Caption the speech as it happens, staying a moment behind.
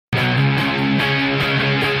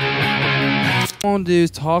want to do is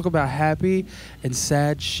talk about happy and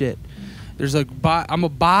sad shit. I'm a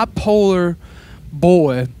bipolar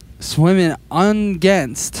boy swimming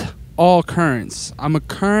against all currents. I'm a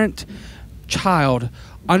current child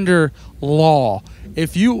under law.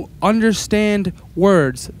 If you understand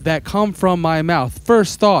words that come from my mouth,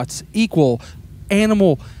 first thoughts equal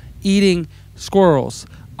animal eating squirrels.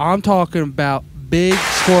 I'm talking about big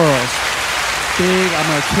squirrels. Big, I'm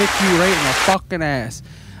going to kick you right in the fucking ass.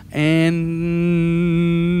 And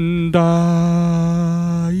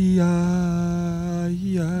I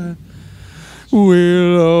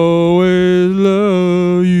will always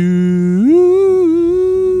love you.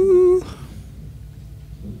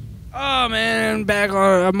 Oh man,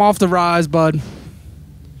 I'm off the rise, bud.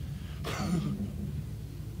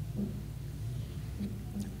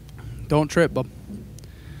 Don't trip, bub.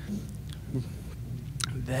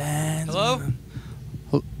 Hello?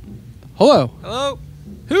 Hello? Hello?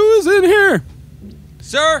 Who is in here?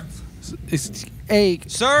 Sir? Hey,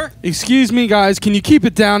 Sir? excuse me, guys. Can you keep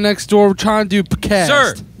it down next door? We're trying to do podcast.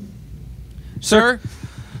 Sir? Sir?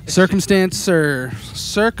 Circumstance.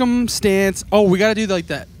 Oh, we gotta do like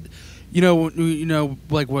that. You know,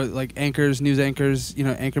 like what, like anchors, news anchors. You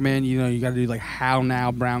know, anchorman. You know, you gotta do like how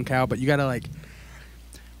now, brown cow. But you gotta like.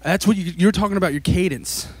 That's what you're talking about. Your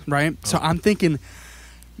cadence, right? So I'm thinking.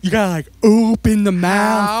 You gotta like open the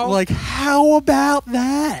mouth. How? Like, how about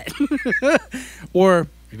that? Or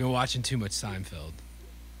You've been watching too much Seinfeld.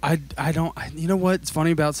 I don't. You know what's funny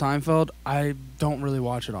about Seinfeld? I don't really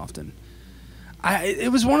watch it often.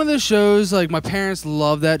 It was one of those shows like my parents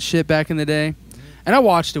loved that shit back in the day, and I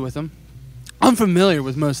watched it with them. I'm familiar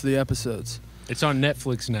with most of the episodes. It's on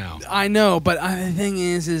Netflix now. I know, but the thing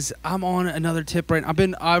is I'm on another tip right now.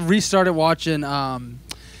 I've restarted watching.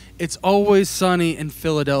 It's Always Sunny in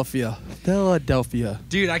Philadelphia.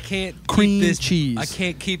 Dude, I can't Cream keep this cheese. I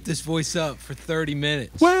can't keep this voice up for 30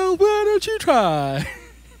 minutes. Well, why don't you try?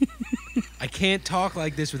 I can't talk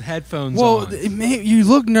like this with headphones Well, on. you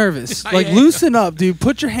look nervous. Like, loosen up, dude.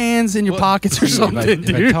 Put your hands in your pockets or something, if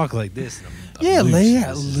dude. I talk like this, I'm Yeah, loose. lay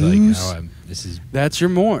out loose. That's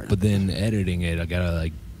your more. But then editing it, I gotta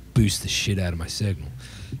like boost the shit out of my signal.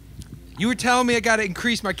 You were telling me I gotta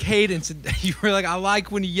increase my cadence, and you were like, "I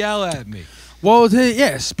like when you yell at me." Well,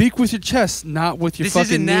 yeah, speak with your chest, not with your fucking This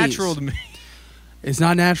isn't knees. natural to me. It's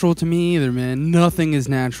not natural to me either, man. Nothing is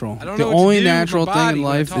natural. I don't the know what only to do natural with my body thing in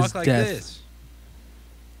when I life talk is like death. This.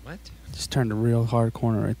 What? Just turned a real hard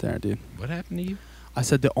corner right there, dude. What happened to you? I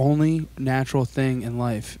said the only natural thing in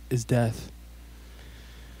life is death.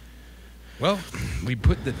 Well, we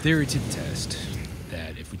put the theory to the test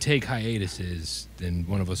that if we take hiatuses, then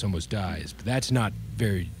one of us almost dies. But that's not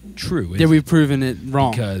very true, is Yeah, it? we've proven it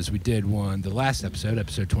wrong. Because we did one, the last episode,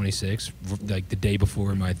 episode 26, like the day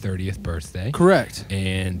before my 30th birthday. Correct.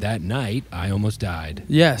 And that night, I almost died.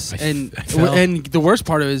 Yes, I and fell. and the worst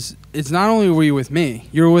part is, it's not only were you with me,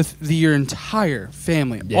 you're with your entire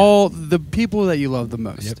family. Yeah. All the people that you love the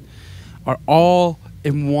most are all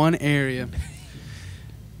in one area.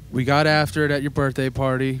 We got after it at your birthday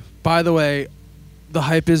party. By the way, the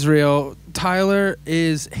hype is real. Tyler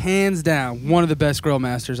is hands down one of the best grill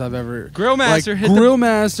masters I've ever. Grill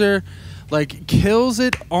master, like kills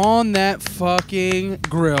it on that fucking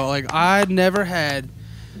grill. Like I'd never had.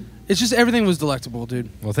 It's just everything was delectable, dude.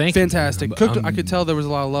 Well, thank you. Fantastic. Cooked. I could tell there was a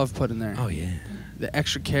lot of love put in there. Oh, yeah. The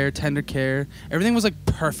extra care, tender care. Everything was like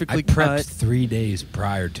perfectly I prepped cut. 3 days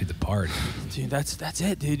prior to the party. Dude, that's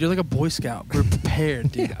it, dude. You're like a Boy Scout. We're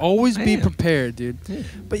prepared, dude. Yeah, Always I be am. prepared, dude. Yeah.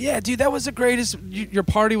 But yeah, dude, that was the greatest. Your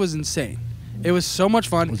party was insane. It was so much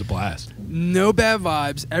fun. It was a blast. No bad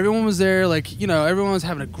vibes. Everyone was there. Like, everyone was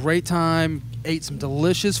having a great time. Ate some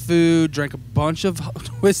delicious food. Drank a bunch of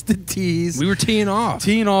twisted teas. We were teeing off.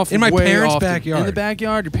 In my way parents' often. backyard. In the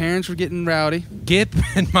backyard. Your parents were getting rowdy. Gip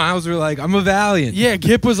and Miles were like, "I'm a Valiant." Yeah,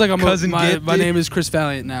 Gip was like, Cousin my Gip, dude. name is Chris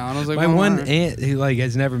Valiant now. And I was like, My well, one all right. aunt who like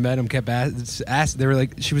has never met him kept asked. They were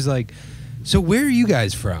like, she was like, "So where are you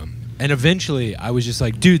guys from?" And eventually, I was just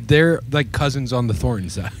like, "Dude, they're like cousins on the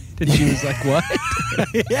Thornton side." And she was like, "What?"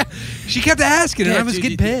 Yeah. She kept asking, and I was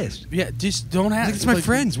getting pissed. Yeah, just don't ask. It's my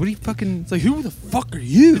friends. What are you fucking? It's like, who the fuck are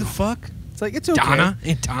you? Who the fuck? It's like, it's okay. Donna?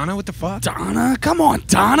 Aunt Donna? What the fuck? Donna? Come on,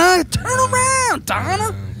 Donna. Turn around,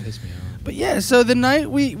 Donna. Piss me off. But yeah, so the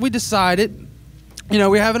night we decided,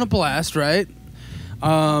 we're having a blast, right?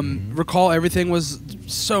 Recall everything was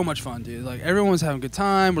so much fun, dude. Like, everyone was having a good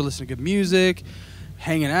time. We're listening to good music,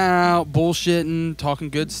 hanging out, bullshitting, talking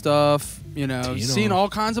good stuff, seeing all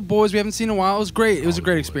kinds of boys we haven't seen in a while. It was great. It was a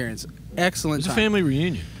great experience. Excellent It was time. a family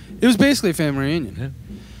reunion. It was basically a family reunion. Yeah.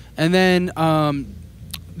 And then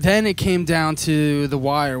then it came down to the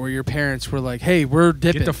wire where your parents were like, "Hey, we're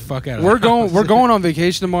dipping. Get the fuck out of We're the going. house." We're going on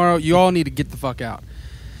vacation tomorrow. You all need to get the fuck out."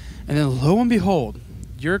 And then, lo and behold,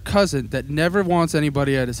 your cousin that never wants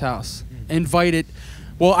anybody at his house invited.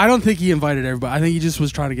 Well, I don't think he invited everybody. I think he just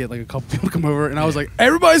was trying to get like a couple people to come over. And I was like,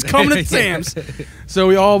 everybody's coming to Sam's. So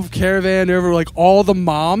we all caravanned over. Like all the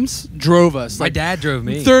moms drove us. My Like dad drove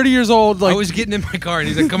me. 30 years old. Like I was getting in my car and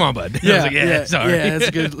he's like, "Come on, bud." yeah, I was like, "Yeah, sorry." Yeah,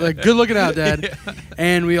 that's good. Like, good looking out, Dad. Yeah.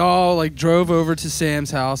 And we all like drove over to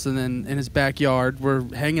Sam's house, and then in his backyard, we're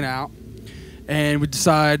hanging out, and we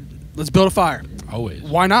decide let's build a fire. Always.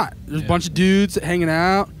 Why not? There's a bunch of dudes hanging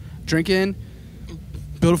out, drinking,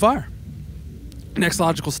 build a fire. Next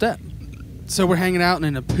logical step. So we're hanging out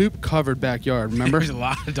in a poop-covered backyard. Remember? There's a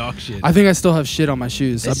lot of dog shit. I think I still have shit on my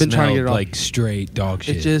shoes. I've been trying to get it off. Like straight dog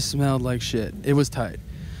shit. It just smelled like shit. It was tight.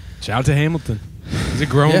 Shout out to Hamilton. He's a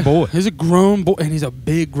grown boy. He's a grown boy, and he's a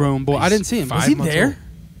big grown boy. I didn't see him. Was he there? Old.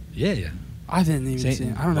 Yeah. I didn't even see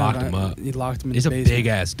him. I don't know. Locked him up. He locked him in He's the a basement. big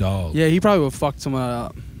ass dog. Yeah, he probably would have fucked someone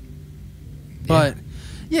up. But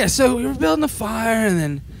yeah, so we were building a fire, and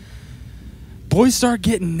then boys start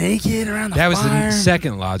getting naked around the fire. That was the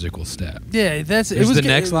second logical step. Yeah, There's it was the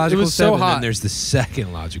next logical it was step, so and hot. then there's the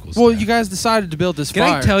second logical step. Well, you guys decided to build this Can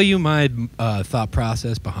fire. I tell you my thought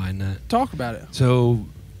process behind that? Talk about it. So,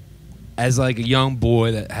 as like a young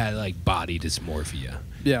boy that had like body dysmorphia,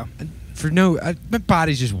 Yeah. my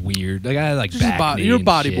body's just weird. Like I had like Just back body. knee You're a and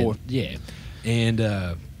body shit. boy. Yeah,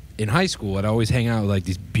 and in high school, I'd always hang out with like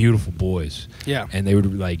these beautiful boys. Yeah. And they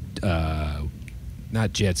would like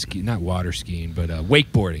not jet ski, not water skiing, but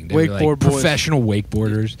wakeboarding. They were like Wakeboard boys. professional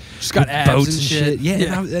wakeboarders. Just got with abs boats and shit. Yeah,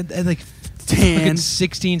 Yeah. and like Tan. fucking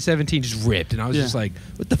 16, 17 just ripped, and I was Yeah. just like,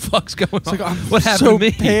 "What the fuck's going on? like, I'm what happened so to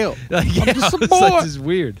me?" pale. Like, yeah, I'm just a I was boy. like, this is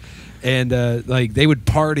weird. And like they would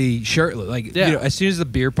party shirtless. Like Yeah. you know, as soon as the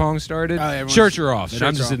beer pong started, everyone's- shirts are off, and shirts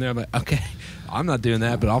I'm just are sitting there. I'm like, okay, I'm not doing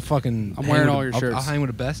that, but I'll fucking. I'm hang wearing with all your I'll shirts. hang with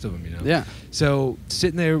the best of them, you know. Yeah. So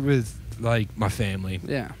sitting there with like my family,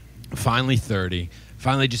 Yeah. finally 30,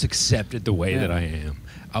 finally just accepted the way Yeah. that I am.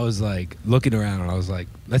 I was like looking around and I was like,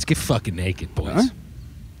 let's get fucking naked, boys. Huh?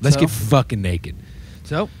 Let's So? get fucking naked.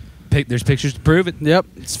 So there's pictures to prove it. Yep.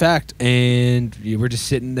 It's fact. And we're just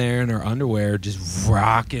sitting there in our underwear, just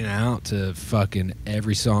rocking out to fucking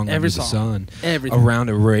every song Every under song. the sun, Everything. around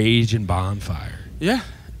a raging bonfire. Yeah.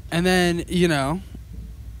 And then, you're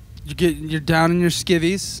down in your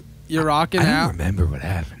skivvies. You're rocking I don't out. remember what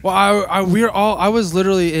happened. Well, I was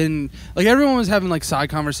literally in, like, everyone was having, like, side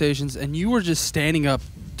conversations, and you were just standing up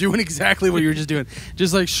doing exactly what you were just doing.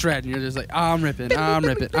 Just, like, shredding. You're just like, I'm ripping. And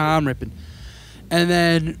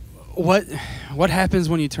then what happens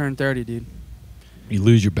when you turn 30, dude? You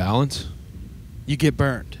lose your balance? You get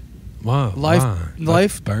burned. Wow.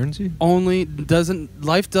 Life burns you?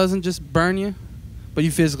 Life doesn't just burn you, but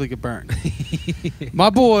you physically get burned. My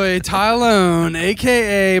boy Tylone,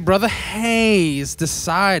 a.k.a. Brother Hayes,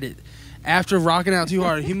 decided after rocking out too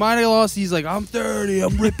hard, he might have lost. He's like, I'm 30,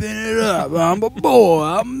 I'm ripping it up. I'm a boy.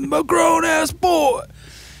 I'm a grown-ass boy.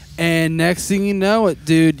 And next thing you know it,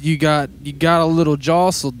 dude, you got a little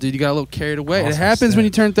jostled, dude. You got a little carried away. It happens when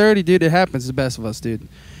you turn 30, dude. It happens to the best of us, dude.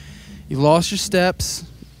 You lost your steps.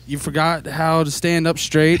 You forgot how to stand up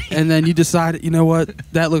straight, and then you decided, you know what,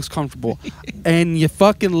 that looks comfortable. And you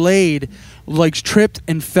fucking like tripped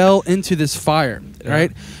and fell into this fire,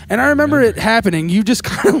 right? And I remember it happening. You just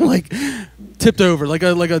kind of like tipped over like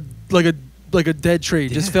a dead tree.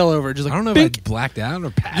 Just fell over. Just like, I don't know bink. if I blacked out or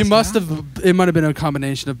passed You must out. have. It might have been a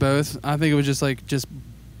combination of both. I think it was just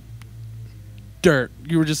dirt.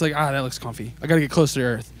 You were just like, that looks comfy. I gotta get close to the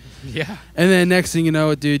earth. Yeah. And then next thing you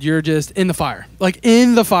know, dude, you're just in the fire,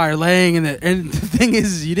 laying in it. And the thing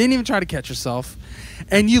is, you didn't even try to catch yourself,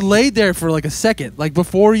 and you laid there for like a second, like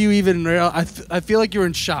before you even realized. I feel like you were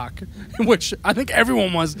in shock, which I think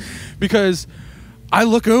everyone was, because I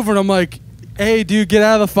look over and I'm like, hey, dude, get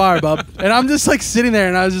out of the fire, bub. And I'm just like sitting there,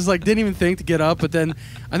 and I was just like, didn't even think to get up. But then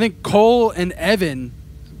I think Cole and Evan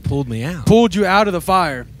pulled you out of the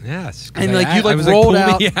fire. Yes. And you rolled out.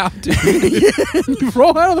 Pull me out, dude. Yeah, you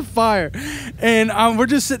roll out of the fire. And we're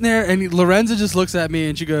just sitting there, and Lorenza just looks at me,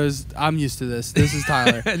 and she goes, I'm used to this. This is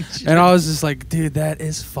Tyler. And I was just like, dude, that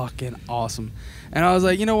is fucking awesome. And I was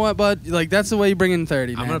like, you know what, bud? Like, that's the way you bring in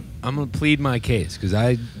 30, man. I'm gonna plead my case, because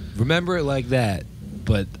I remember it like that,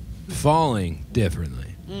 but falling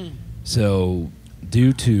differently. So,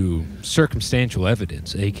 due to circumstantial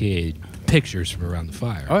evidence, a.k.a. pictures from around the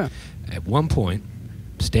fire. Oh, yeah. At one point,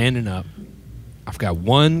 standing up, I've got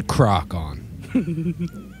one crock on.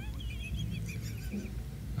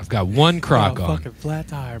 I've got one Croc on. Fucking flat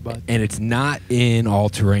tire, bud. And it's not in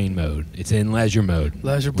all-terrain mode. It's in leisure mode.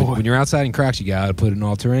 Leisure boy. When you're outside in Crocs, you gotta put it in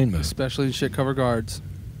all-terrain mode. Especially in shit-covered guards.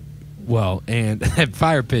 Well, and that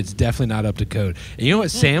fire pit's definitely not up to code. And you know what?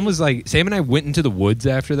 Sam was like, Sam and I went into the woods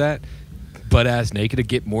after that, butt-ass naked, to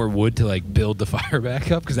get more wood to like build the fire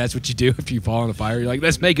back up, because that's what you do if you fall on a fire. You're like,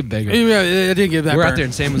 let's make it bigger. Yeah, I didn't get that. We're burn. out there,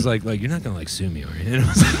 and Sam was like, you're not gonna like sue me, are you? And I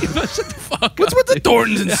was like, shut the fuck What's up, with the dude.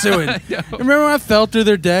 Thorntons and suing? Remember when I fell through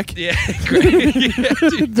their deck? Yeah, great. Yeah,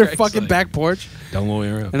 dude, Their Greg's fucking like, back porch. Don't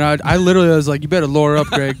lawyer up. And I literally was like, you better lure up,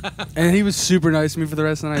 Greg. And he was super nice to me for the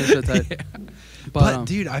rest of the night. So tight. Yeah. But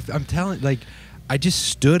Dude, I'm telling, like, I just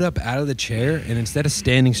stood up out of the chair, and instead of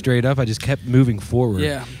standing straight up, I just kept moving forward.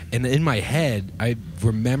 Yeah. And in my head, I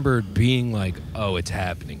remembered being like, "Oh, it's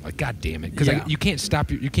happening!" Like, God damn it, because Yeah. you can't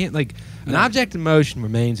stop. You can't like an No. object in motion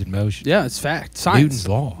remains in motion. yeah, it's fact. Science. Newton's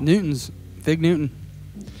law. Big Newton.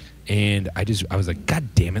 And I was like,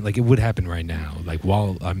 God damn it! Like, it would happen right now, like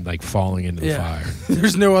while I'm like falling into the fire.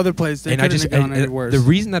 There's no other place. They And I couldn't just have gone any worse. the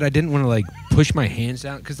reason that I didn't want to like push my hands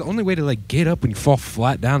down, because the only way to like get up when you fall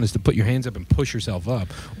flat down is to put your hands up and push yourself up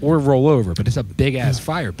or roll over. But it's a big ass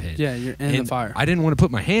fire pit. Yeah, you're in the fire. I didn't want to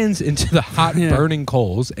put my hands into the hot Yeah. burning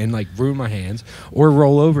coals and like ruin my hands or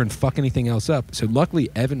roll over and fuck anything else up. So luckily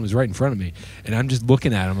Evan was right in front of me, and I'm just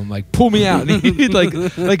looking at him. I'm like, pull me out. And he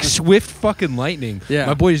like swift fucking lightning. Yeah.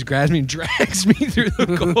 My boy just grabs me and drags me through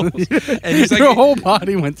the coals. And he's like, your whole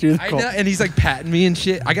body went through the I coal. know, and he's like patting me and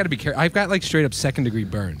shit. I got to be careful. I've got like straight up 2nd-degree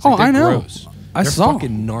burns. Oh, Like, they're I know. Gross. I They're saw.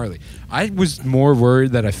 fucking gnarly. I was more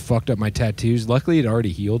worried that I fucked up my tattoos. Luckily, it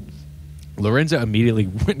already healed. Lorenza immediately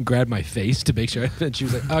went and grabbed my face to make sure. And she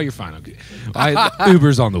was like, "Oh, you're fine. Okay."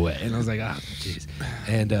 Uber's on the way, and I was like, "Ah, jeez."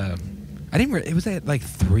 And I didn't. It was at like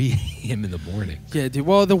 3 a.m. in the morning. Yeah, dude.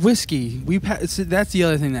 Well, the whiskey. That's the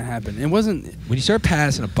other thing that happened. It wasn't. When you start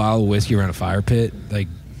passing a bottle of whiskey around a fire pit, like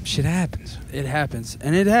shit happens. It happens,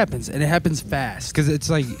 and it happens, and it happens fast. Because it's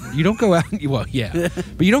like, you don't go out, well, yeah,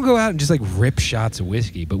 but you don't go out and just like rip shots of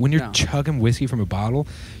whiskey. But when you're No. chugging whiskey from a bottle,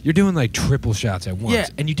 you're doing like triple shots at once. Yeah.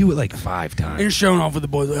 And you do it like 5 times. And you're showing off with the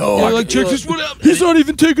boys. Like, oh, Yeah, I like, can- check this one out. He's not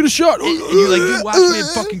even taking a shot. And you're like, dude, watch me and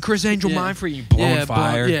fucking Chris Angel Yeah. Mind Free, you blowing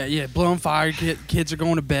fire. blowing fire. Kids are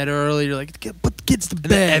going to bed early. You're like, put the kids to And then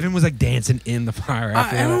bed. Evan was like dancing in the fire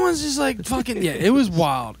after that. Everyone's just like fucking. Yeah, it was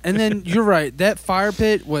wild. And then you're right. That fire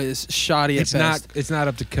pit was shoddy at best. It's not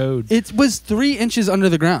up to code. It was 3 inches under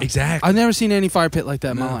the ground. Exactly. I've never seen any fire pit like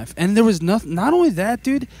that in my No. life. And there was nothing. Not only that,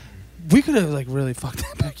 dude. We could have like really fucked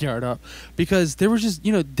that backyard up because there was just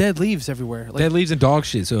dead leaves everywhere. Like, Dead leaves and dog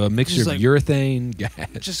shit. So a mixture Just of like- urethane gas.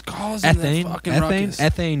 just causing that fucking ruckus.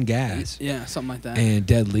 Ethane gas. Yeah, something like that. And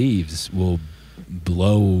dead leaves will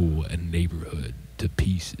blow a neighborhood to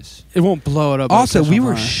pieces. It won't blow it up. Also, it'll catch we on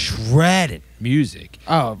were fire. shredding music.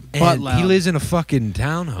 butt And loud. he lives in a fucking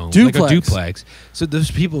townhome, Duplex. like a duplex. So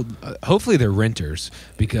those people, hopefully they're renters,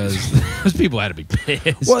 because those people had to be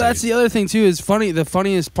pissed. Well, that's the other thing too. Is funny. The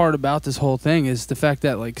funniest part about this whole thing is the fact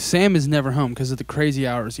that like Sam is never home because of the crazy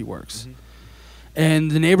hours he works. Mm-hmm.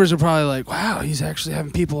 And the neighbors are probably like, "Wow, he's actually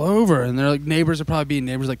having people over." And they're like, neighbors are probably being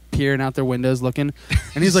neighbors, like peering out their windows, looking.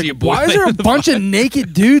 And he's See a like, boy "Why is there a in the bunch of fire."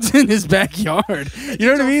 naked dudes in his backyard?" You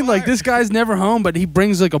know what I on mean? Like fire. this guy's never home, but he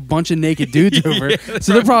brings like a bunch of naked dudes over. Yeah,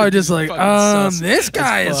 So they're probably just like, fucking sus "This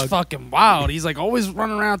guy as is fuck." fucking wild. He's like always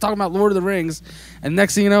running around talking about Lord of the Rings." And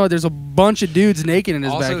next thing you know, there's a bunch of dudes naked in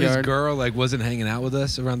his also, backyard. his girl like wasn't hanging out with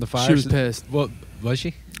us around the fire. She was pissed. Well, was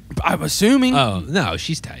she? I'm assuming. Oh no,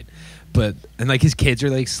 she's tight. But and like his kids are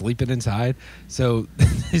like sleeping inside, so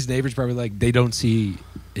his neighbors probably like they don't see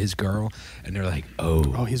his girl, and they're like,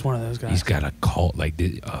 Oh, he's one of those guys. he's got a cult like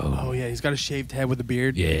this. Oh yeah, he's got a shaved head with a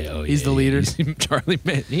beard. Yeah, He's the leader. He's Charlie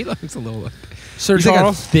Man. He looks a little like Sir he's Charles.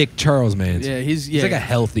 like a thick Charles Manson. Yeah, he's like a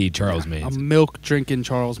healthy Charles a Manson. milk drinking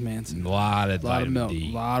Charles Manson. A lot of A lot of vitamin milk, D.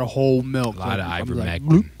 a lot of whole milk, A lot of I'm ivermectin.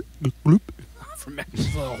 bloop, bloop, bloop.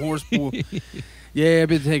 Ivermectin's a horse pool. Yeah, I've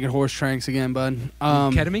been taking horse tranks again, bud.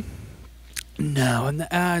 Ketamine? No, no,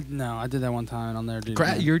 I did that one time. I'll never do it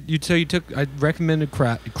again. You took. I recommended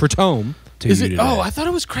Kratom to Is you it? today. Oh, I thought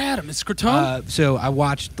it was Kratom. It's Kratom. So I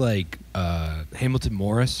watched like Hamilton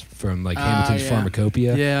Morris from like Ah, Hamilton's yeah.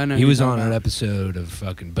 Pharmacopoeia. Yeah, I know He who was you're on talking an about. episode of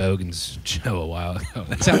fucking Bogan's show a while ago.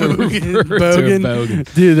 That's how we refer to him, Bogan.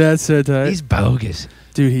 Bogan. Dude, that's so tight. He's bogus.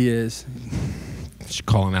 Dude, he is. Just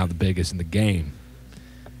calling out the biggest in the game.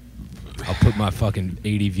 I'll put my fucking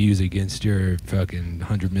 80 views against your fucking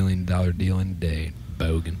 $100 million deal in a day,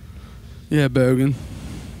 Bogan. Yeah, Bogan.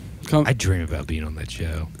 I dream about being on that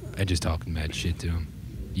show and just talking mad shit to him.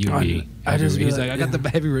 You I- and me. I just He's be like, like, I got yeah. the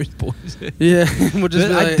Heavy Riffs boys. Yeah, we'll just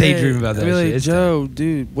be I like, daydream about that be like, shit. It's Joe,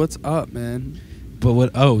 dude, what's up, man? But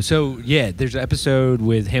what? Oh, so yeah, there's an episode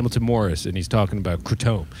with Hamilton Morris, and he's talking about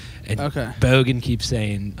Kratom. And Bogan keeps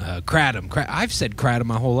saying Kratom. I've said Kratom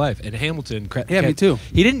my whole life, and Hamilton. Me too.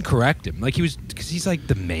 He didn't correct him, like he was, because he's like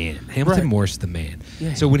the man. Hamilton Morris is the man.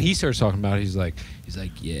 Yeah. So when he starts talking about it, he's like,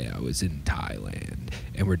 yeah, I was in Thailand,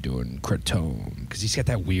 and we're doing Kratom, because he's got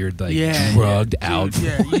that weird like drugged out.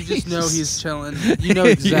 Yeah, you just know he's chilling. You know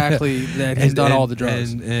exactly that he's done all the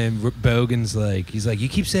drugs. And Bogan's like, he's like, you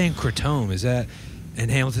keep saying Kratom, is that? And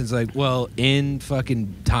Hamilton's like, well, in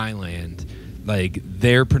fucking Thailand, like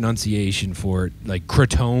their pronunciation for it, like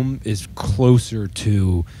Kratom is closer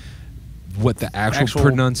to what the actual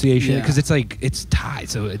pronunciation, because it's like, it's Thai,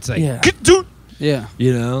 so it's like yeah,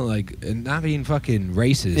 you know, like, and not being fucking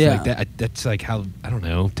racist like that. That's like how, I don't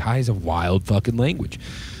know, Thai is a wild fucking language.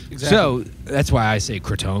 Exactly. So that's why I say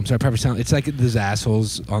Kratom. So I probably sound, it's like those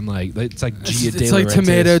assholes on like, it's like Gia De It's like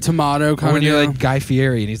tomato kind of. When you're like Guy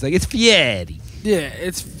Fieri and he's like, it's Fieri. Yeah,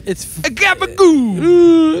 it's a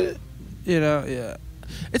gabagoo. You know, yeah.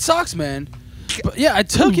 It sucks, man. But yeah, I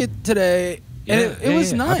took it today, and it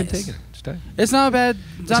was nice. I've been taking it today. It's not bad.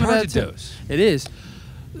 It's not hard bad to dose. It is.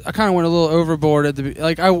 I kind of went a little overboard at the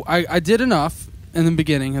like. I did enough in the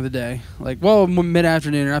beginning of the day, like mid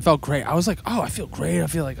afternoon, and I felt great. I was like, oh, I feel great. I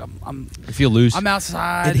feel like I feel loose. I'm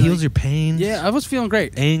outside. It heals your pains. Yeah, I was feeling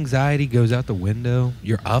great. Anxiety goes out the window.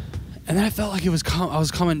 You're up. And then I felt like it was I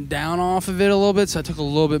was coming down off of it a little bit, so I took a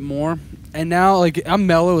little bit more. And now, like, I'm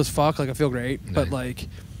mellow as fuck. Like, I feel great. Nice. But, like,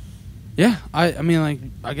 yeah, I mean, like,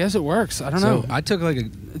 I guess it works. I don't know. I took, like,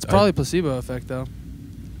 it's probably a placebo effect, though.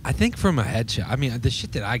 I think from a headshot. I mean, the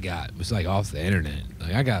shit that I got was, like, off the internet.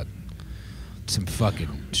 Like, I got some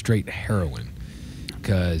fucking straight heroin.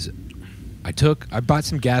 Because I bought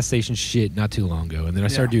some gas station shit not too long ago, and then I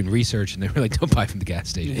started doing research, and they were like, don't buy from the gas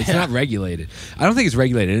station. It's not regulated. I don't think it's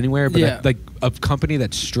regulated anywhere, but like a company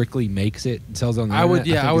that strictly makes it and sells on the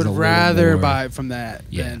internet, I would rather buy it from that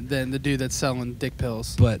than the dude that's selling dick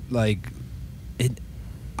pills. But like,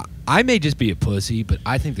 I may just be a pussy, but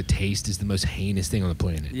I think the taste is the most heinous thing on the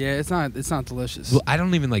planet. Yeah, it's not delicious. Well, I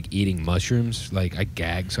don't even like eating mushrooms. Like, I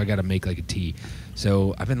gag, so I got to make like a tea.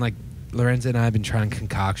 So I've been like, Lorenza and I have been trying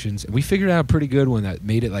concoctions, and we figured out a pretty good one that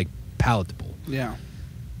made it like palatable. Yeah.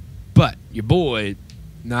 But your boy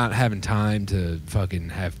not having time to fucking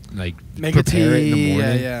have like make prepare a tea, it in the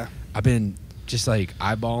morning. Yeah. I've been just like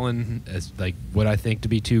eyeballing as like what I think to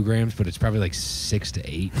be 2 grams, but it's probably like 6 to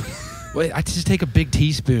 8. Wait, I just take a big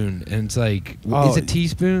teaspoon, and it's like, is a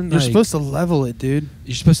teaspoon? You're supposed to level it, dude.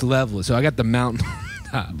 You're supposed to level it. So I got the mountain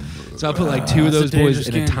top. So I put like 2 of those boys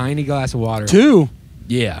in a tiny glass of water. 2?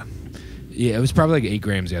 Yeah. Yeah, it was probably like 8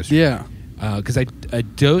 grams yesterday. Yeah. Because I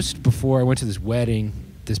dosed before I went to this wedding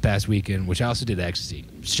this past weekend, which I also did Ecstasy.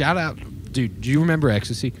 Shout out. Dude, do you remember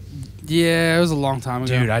Ecstasy? Yeah, it was a long time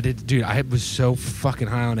ago. Dude, I did. Dude, I was so fucking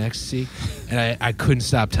high on Ecstasy, and I couldn't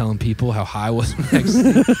stop telling people how high I was on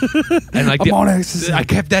Ecstasy. And like, I'm on Ecstasy.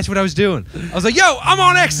 That's what I was doing. I was like, yo, I'm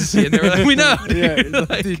on Ecstasy. And they were like, we know. Yeah,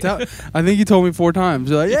 like, dude, I think you told me 4 times.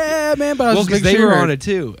 You're like, yeah, man, but I was because they were on it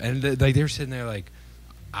too. And like they were sitting there like,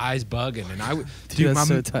 eyes bugging,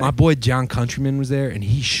 and my boy John Countryman was there, and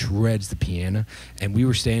he shreds the piano. And we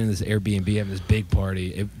were staying in this Airbnb having this big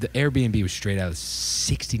party. The Airbnb was straight out of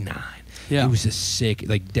 '69. Yeah, it was just sick,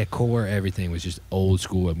 like decor, everything was just old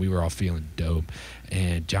school, and we were all feeling dope.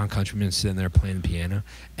 And John Countryman sitting there playing the piano,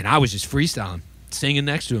 and I was just freestyling, singing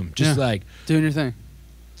next to him, just like doing your thing.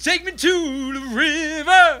 Take me to the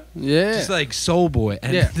river. Yeah. Just like Soul Boy.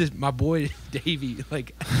 And my boy Davey,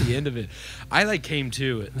 like at the end of it, I like came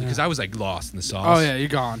to it because I was like lost in the sauce. Oh yeah, you're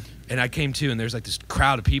gone. And I came to, and there's like this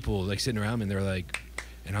crowd of people like sitting around me, and they were like,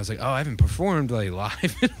 and I was like, oh, I haven't performed like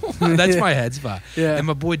live in a while. That's my head spot. Yeah. And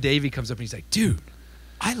my boy Davey comes up and he's like, dude,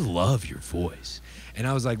 I love your voice. And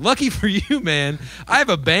I was like, lucky for you, man. I have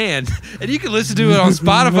a band, and you can listen to it on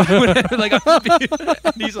Spotify. Whatever. Like,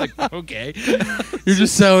 and he's like, okay. You're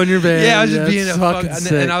just selling your band. Yeah, I was just being a fucking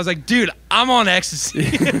sick. And I was like, dude, I'm on Ecstasy.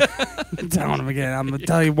 I'm telling him again. I'm gonna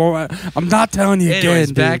tell you more. I'm not telling you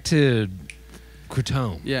Anyways, again. Back to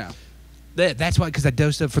Kratom. Yeah. That's why, because I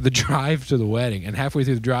dosed up for the drive to the wedding, and halfway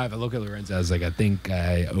through the drive, I look at Lorenza. I was like, I think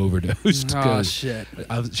I overdosed. Oh shit.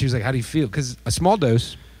 She was like, how do you feel? Because a small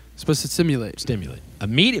dose. Supposed to stimulate. A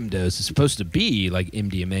medium dose is supposed to be like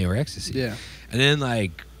MDMA or ecstasy. Yeah. And then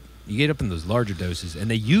like you get up in those larger doses,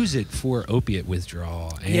 and they use it for opiate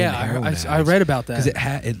withdrawal. And I read about that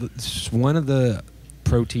because it's one of the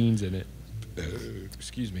proteins in it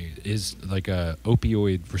excuse me, is like a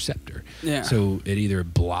opioid receptor. Yeah. So it either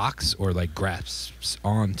blocks or like grasps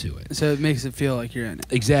onto it. So it makes it feel like you're in it.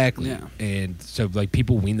 Exactly. Yeah. And so like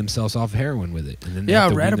people wean themselves off heroin with it, and then they Yeah,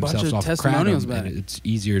 have I to read wean a bunch themselves of off testimonials kratom, about and it. it's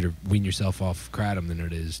easier to wean yourself off kratom than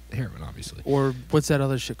it is heroin, obviously. Or what's that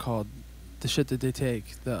other shit called? The shit that they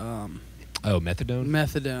take. The methadone.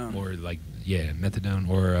 methadone. Or like methadone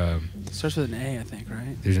or Starts with an A, I think,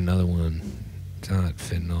 right? there's another one. It's not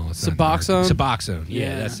fentanyl. It's Suboxone? Not Suboxone. Yeah,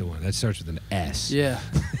 Yeah. that's the one. That starts with an S. Yeah.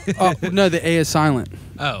 Oh no, the A is silent.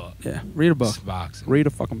 Oh. Yeah. Read a book. Suboxone. Read a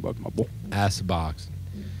fucking book, my boy. Suboxone.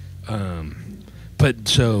 But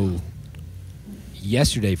so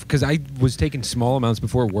yesterday, because I was taking small amounts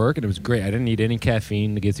before work, and it was great. I didn't need any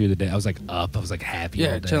caffeine to get through the day. I was like up. I was like happy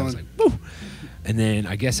all day. chilling. I was like, woo. And then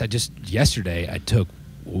I guess yesterday I took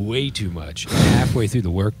way too much. And halfway through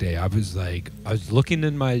the workday, I was looking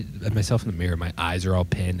at myself in the mirror. My eyes are all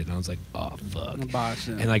pinned, and I was like, oh fuck.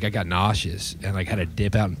 And like I got nauseous, and like had to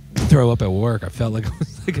dip out and throw up at work. I felt like I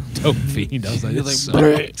was like a dope fiend. I was like, You're this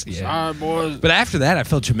like, sucks. Yeah. Sorry, boys. But after that, I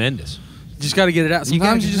felt tremendous. Just got to get it out. You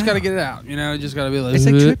gotta Sometimes you get just it got to out. get it out. You know, you just got to be like, It's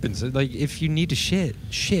like tripping. So like if you need to shit,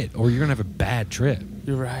 or you're gonna have a bad trip.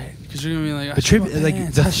 You're right. Because you're going to be like, The trip,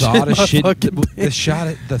 like the thought of shit,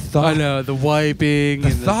 the thought. I know, the wiping. The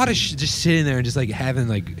and thought of just sitting there and just like having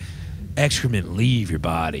like excrement leave your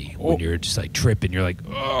body when you're just like tripping. You're like,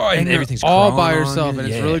 oh, and everything's all crawling by on yourself, you. and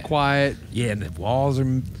it's really quiet. Yeah, and the walls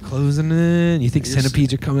are closing in. You think You're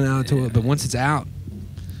centipedes are coming out to it, but once it's out,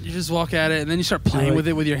 You just walk at it, and then you start playing like- with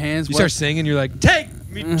it with your hands. you start singing. You're like, take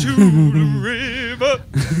me to the river.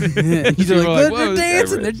 You're People are like, "Whoa, they're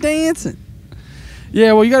dancing. They're dancing.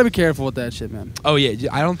 Yeah, well, you got to be careful with that shit, man. Oh yeah,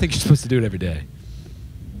 I don't think you're supposed to do it every day.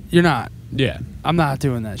 You're not. Yeah. I'm not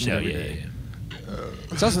doing that shit No, every yeah, day. yeah.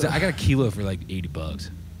 It's also, I got a kilo for like $80.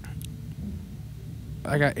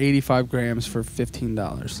 I got 85 grams for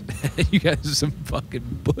 $15. You guys are some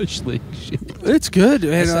fucking bush league shit. It's good,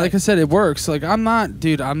 and It's like I said, it works. Like I'm not,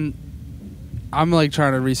 dude. I'm like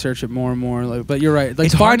trying to research it more and more. Like, but you're right. Like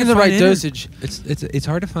It's hard finding to the right find dosage. It's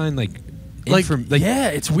hard to find like Yeah,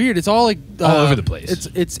 it's weird. It's all like all over the place.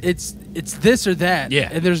 It's this or that. Yeah.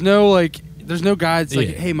 and there's no guides. Like,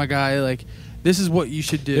 Yeah. hey, my guy, like this is what you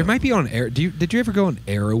should do. There might be on air. Did you ever go on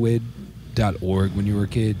Erowid.org when you were a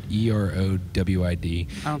kid? EROWID.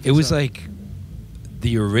 I don't think It was so. like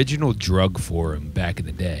the original drug forum back in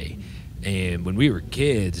the day. And when we were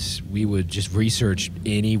kids, we would just research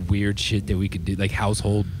any weird shit that we could do, like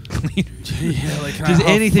household cleaners. Yeah, like can Just I huff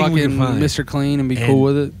anything we could fucking find. Mr. Clean and be And cool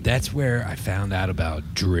with it. That's where I found out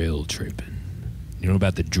about drill tripping. You know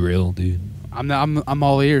about the drill, dude? I'm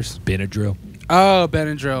all ears. Benadryl. Oh,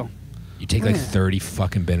 Benadryl. You take like Yeah. 30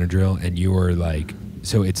 fucking Benadryl, and you are like,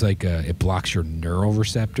 so it's like it blocks your neural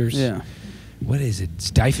receptors. Yeah. What is it?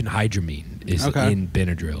 It's diphenhydramine is Okay. in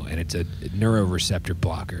Benadryl, and it's a neuroreceptor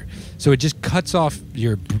blocker. So it just cuts off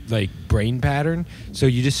your like brain pattern. So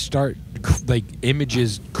you just start like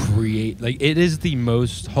images create like it is the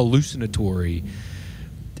most hallucinatory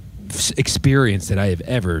experience that I have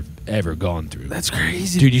ever gone through. That's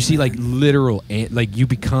crazy, dude. You see like literal like you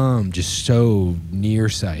become just so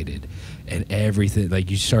nearsighted, and everything like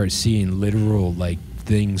you start seeing literal like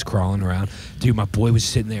things crawling around. Dude, my boy was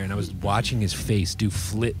sitting there and I was watching his face do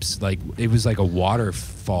flips. Like it was like a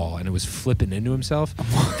waterfall and it was flipping into himself.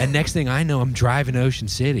 And next thing I know, I'm driving to Ocean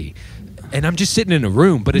City and I'm just sitting in a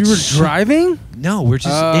room, but You were driving? No, we're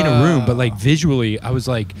just in a room, but like visually I was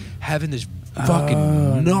like having this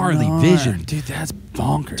fucking gnarly vision. Dude, that's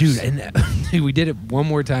bonkers. Dude, and dude, we did it one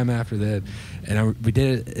more time after that, and we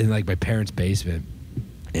did it in like my parents' basement.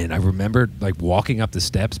 And I remember like walking up the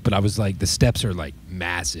steps, but I was like, the steps are like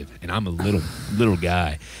massive, and I'm a little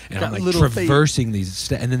guy, and Got I'm like little traversing these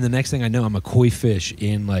steps. And then the next thing I know, I'm a koi fish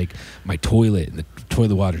in like my toilet, and the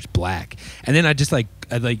toilet water's black. And then I just like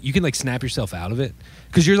you can like snap yourself out of it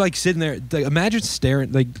because you're like sitting there. Like, imagine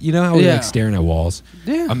staring, like you know how we like staring at walls.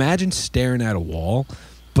 Yeah. Imagine staring at a wall,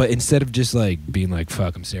 but instead of just like being like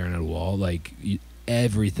fuck, I'm staring at a wall. Like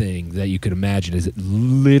everything that you could imagine is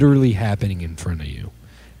literally happening in front of you.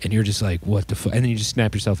 And you're just like, what the fuck? And then you just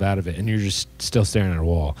snap yourself out of it, and you're just still staring at a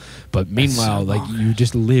wall. But meanwhile, like you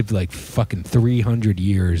just lived like fucking 300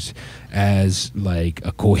 years as like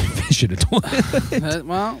a koi fish in a toilet.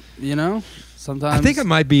 Well, you know, sometimes I think I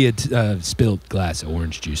might be a spilled glass of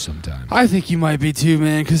orange juice sometime. I think you might be too,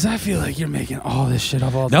 man, because I feel like you're making all this shit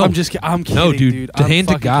up all the No. I'm just I'm kidding, No, dude, dude. to I'm hand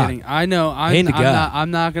to fucking God. kidding. I know. Hand to God. I'm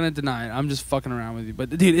not going to deny it. I'm just fucking around with you. But,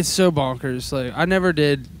 dude, it's so bonkers. Like,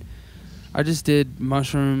 I just did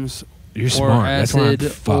mushrooms You're or smart. That's why I'm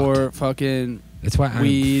acid fucked. or fucking That's why I'm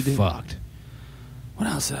weed. fucked. What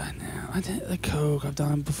else did I know? I did like Coke. I've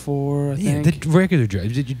done before. I Yeah, think. the regular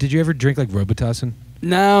drugs. Did you ever drink like Robitussin?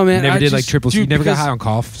 No, man. You never I did just, like triple C. You dude, never got because- high on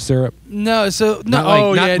cough syrup. No, so no. Not like-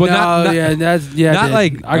 Oh not- yeah, well, no, not- yeah, that's yeah. I Not did.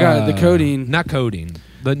 like I got the codeine. Not codeine,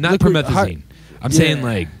 but not Liquid- promethazine. I'm yeah. saying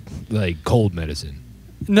like cold medicine.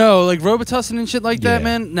 No, like Robitussin and shit like that, Yeah.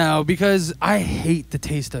 man. No, because I hate the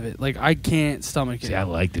taste of it. Like I can't stomach it. See, I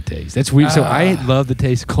like the taste. That's weird. So I love the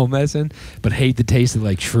taste of cold medicine, but hate the taste of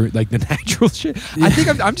like shroom, like the natural shit. Yeah. I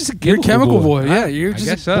think I'm just a You're a chemical boy. Yeah, I you're guess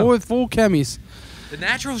just a so. boy with full chemies. The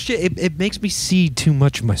natural shit, it makes me see too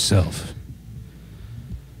much of myself.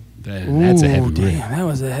 That's a heavy Ooh, riff. damn, that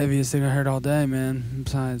was the heaviest thing I heard all day, man.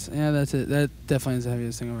 Besides, yeah, that's it. That definitely is the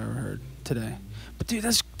heaviest thing I've ever heard today. But dude,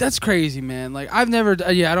 that's crazy, man. Like I've never,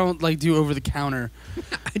 I don't like do over the counter.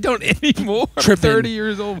 I don't anymore. I'm Tripping. 30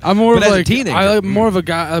 years old. I'm more But of as a like teenager. I like more of a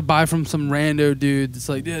guy I buy from some rando dude. That's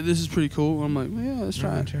like, yeah, this is pretty cool. I'm like, well, yeah, let's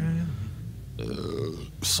try it.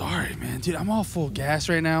 Sorry, man, dude, I'm all full of gas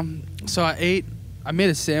right now. So I made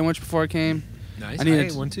a sandwich before I came. Nice. I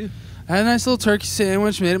needed ate one too. I had a nice little turkey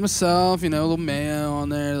sandwich, made it myself, a little mayo on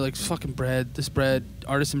there, like fucking bread. This bread,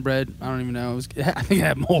 artisan bread, I don't even know. I think it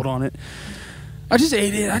had mold on it. I just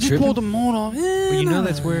ate it. I just Tripping? pulled the mold off. Well, you know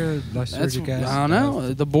that's where lysergic acid. I don't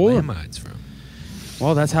know. The boiler. Lamide's from.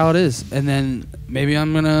 Well, that's how it is. And then maybe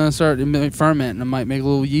I'm going to start fermenting. I might make a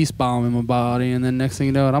little yeast bomb in my body. And then next thing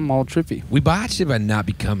you know, I'm all trippy. We botched it by not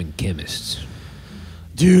becoming chemists.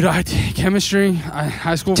 Dude, I did chemistry.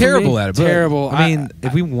 High school. Terrible for me, at it. But terrible. I mean,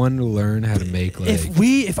 if we wanted to learn how to make like,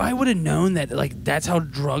 if I would have known that like that's how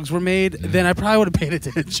drugs were made, then I probably would have paid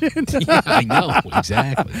attention. yeah, I know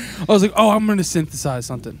exactly. I was like, oh, I'm going to synthesize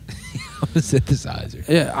something. I'm a synthesizer.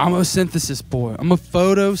 Yeah, I'm a synthesis boy. I'm a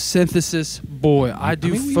photosynthesis boy. I do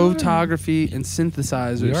mean, we photography and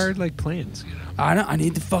synthesizers. We are like plants, you know. I know. I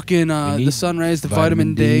need the fucking need the sun rays, the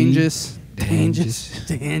vitamin vitamin D. dangus.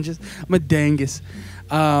 I'm a dangus.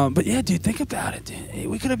 But yeah, dude, think about it, dude.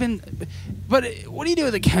 We could have been. But what do you do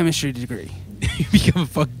with a chemistry degree? You become a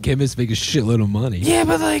fucking chemist, make a shitload of money. Yeah,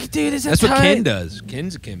 but like, dude, is that That's what tight? Ken does.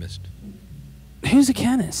 Ken's a chemist. Who's a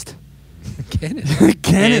chemist? Chemist. Chemist.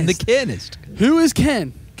 Ken the chemist. Who is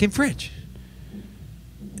Ken? Ken French.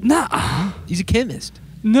 Nah. He's a chemist.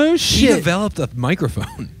 No He shit. developed a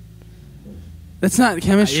microphone. That's not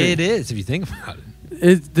chemistry. It is, if you think about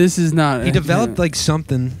it. This is not. He developed like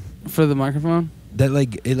something for the microphone. that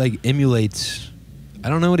like it like emulates. I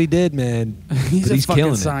don't know what he did, man. He's but a he's fucking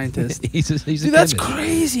killing scientist. It. he's a Dude, that's chemist.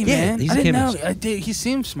 crazy, Yeah, man. he's I a didn't chemist. know. He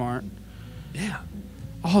seems smart. Yeah.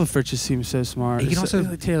 All the Fritches seem so smart. He can It's-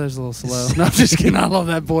 also- Taylor's a little slow. No, I'm just kidding. I love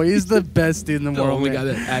that boy. He's the best dude in the The world. only man.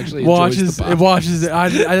 guy that actually watches enjoys the it. Watches it.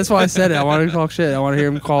 That's why I said it. I wanted to talk shit. I want to hear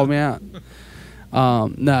him call me out.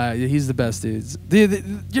 Nah, he's the best dudes. Dude,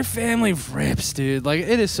 your family rips, dude. Like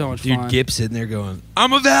it is so much Dude, fun. Gip's sitting there going,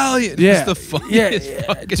 "I'm a Valiant." Yeah, It's the funniest yeah.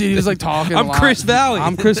 fucking Dude, he was like talking. I'm a lot. Chris Valiant.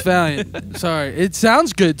 I'm Chris Valiant. Sorry, it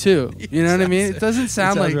sounds good too. You know what I mean? It doesn't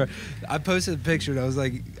sound like. right. I posted a picture and I was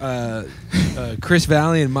like, Chris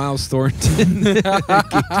Valiant and Miles Thornton. Get me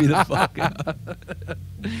the fuck out.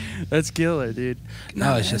 That's killer, dude. No,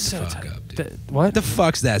 man, shut it's the so fuck tight. up, dude. What? What the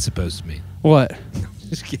fuck's that supposed to mean? What?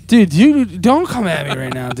 Just kidding. Dude, you don't come at me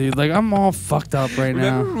right now, dude. Like I'm all fucked up right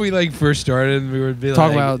Remember now. when we like first started and we would be Talk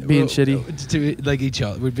like about being shitty. to like each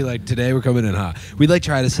other. We'd be like, today we're coming in hot. We'd like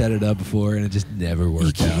try to set it up before and it just never You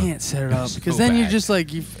worked out. can't set it up So because then you're bad. just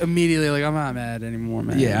like you immediately like I'm not mad anymore,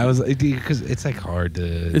 man. Yeah, I was like, because it's like hard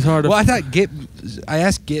to. It's hard to- Well, I thought I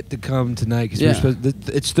asked Git to come tonight because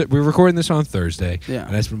Yeah. we're recording this on Thursday. Yeah.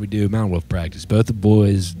 And that's when we do Mountain Wolf practice. Both the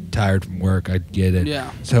boys tired from work. I get it.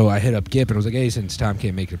 Yeah. So I hit up Gip and I was like, hey, since Tom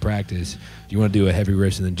can't make the practice, do you want to do a heavy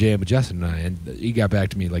riffs and then jam with Justin and I? And he got back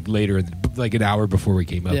to me like later, like an hour before we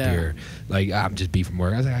came up Yeah. here. Like, I'm just beat from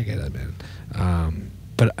work. I was like, I get that, man.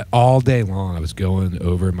 But all day long, I was going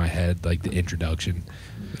over in my head like the introduction.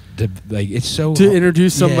 Like it's so To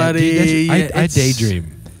introduce somebody, Yeah, dude, yeah, I it's-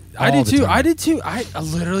 daydream. I all did the too. time. I did too. I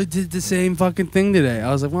literally did the same fucking thing today.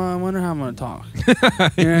 I was like, well, I wonder how I'm gonna talk. You know what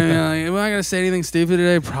I mean? Like, am I gonna say anything stupid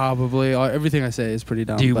today? Probably. Everything I say is pretty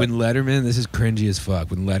dumb. Dude, but- when Letterman, this is cringy as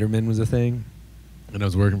fuck. When Letterman was a thing, and I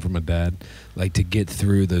was working for my dad, like to get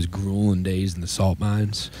through those grueling days in the salt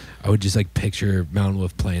mines, I would just like picture Mountain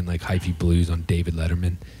Wolf playing like hyphy blues on David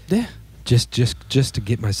Letterman, yeah, just to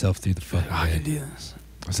get myself through the fucking I can day. do this.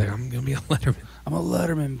 I was like, I'm gonna be a Letterman. I'm a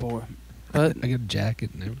Letterman boy. But I got a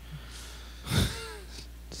jacket and everything.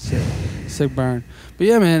 sick burn. But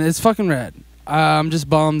yeah, man, it's fucking rad. I'm just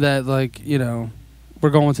bummed that we're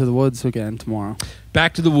going to the woods again tomorrow.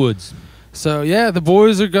 Back to the woods. So yeah, the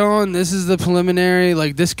boys are going. This is the preliminary.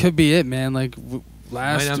 Like this could be it, man. Like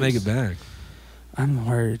Might not make it back. I'm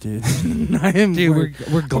worried, dude. I am Dude, worried.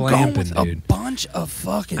 we're going glamping, with dude. a bunch of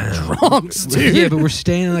fucking drunks, dude. Yeah, but we're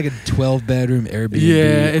staying in like a 12-bedroom Airbnb.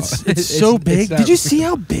 Yeah, it's so big. not- Did you see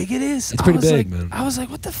how big it is? It's pretty I was big, like, man. I was like,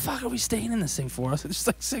 what the fuck are we staying in this thing for? I was like, there's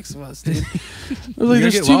like 6 of us, dude. I was like, gonna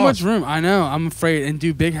there's get too lost. much room. I know. I'm afraid. And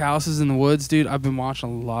do big houses in the woods, dude. I've been watching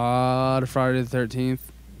a lot of Friday the 13th.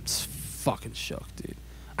 It's fucking shook, dude.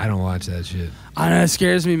 I don't watch that shit. I know, it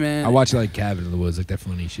scares me, man. I watch like Cabin in the Woods, like that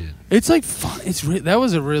funny shit. It's like fun. That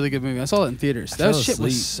was a really good movie. I saw it in theaters. That fell shit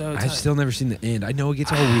was asleep. so tight. I've still never seen the end. I know it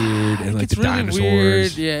gets all weird and It like gets the really dinosaurs.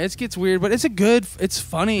 weird. Yeah, it gets weird, but it's it's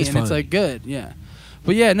funny It's and it's funny. like good. Yeah.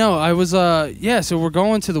 But yeah, no, I was so we're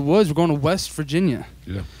going to the woods. We're going to West Virginia.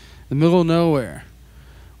 Yeah. The middle of nowhere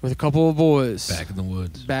with a couple of boys. Back in the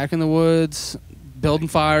woods. Back in the woods, building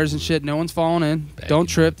fires and shit. No one's falling in. Don't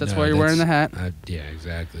trip. That's why you're wearing the hat. Yeah,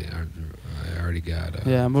 exactly. I already got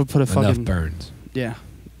Yeah, I'm going to put a enough fucking burns. Yeah.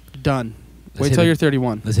 Done. Let's Wait hit till it. you're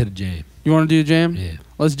 31. Let's hit a jam. You want to do a jam? Yeah.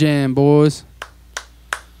 Let's jam, boys.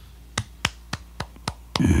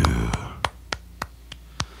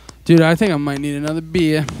 Dude, I think I might need another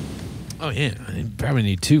beer. Oh yeah, I probably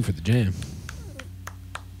need 2 for the jam.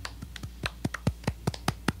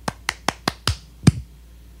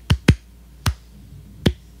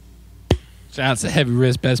 Shout out to Heavy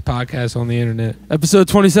Riffs, best podcast on the internet. Episode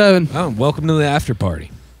 27. Oh, welcome to the after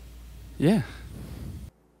party. Yeah.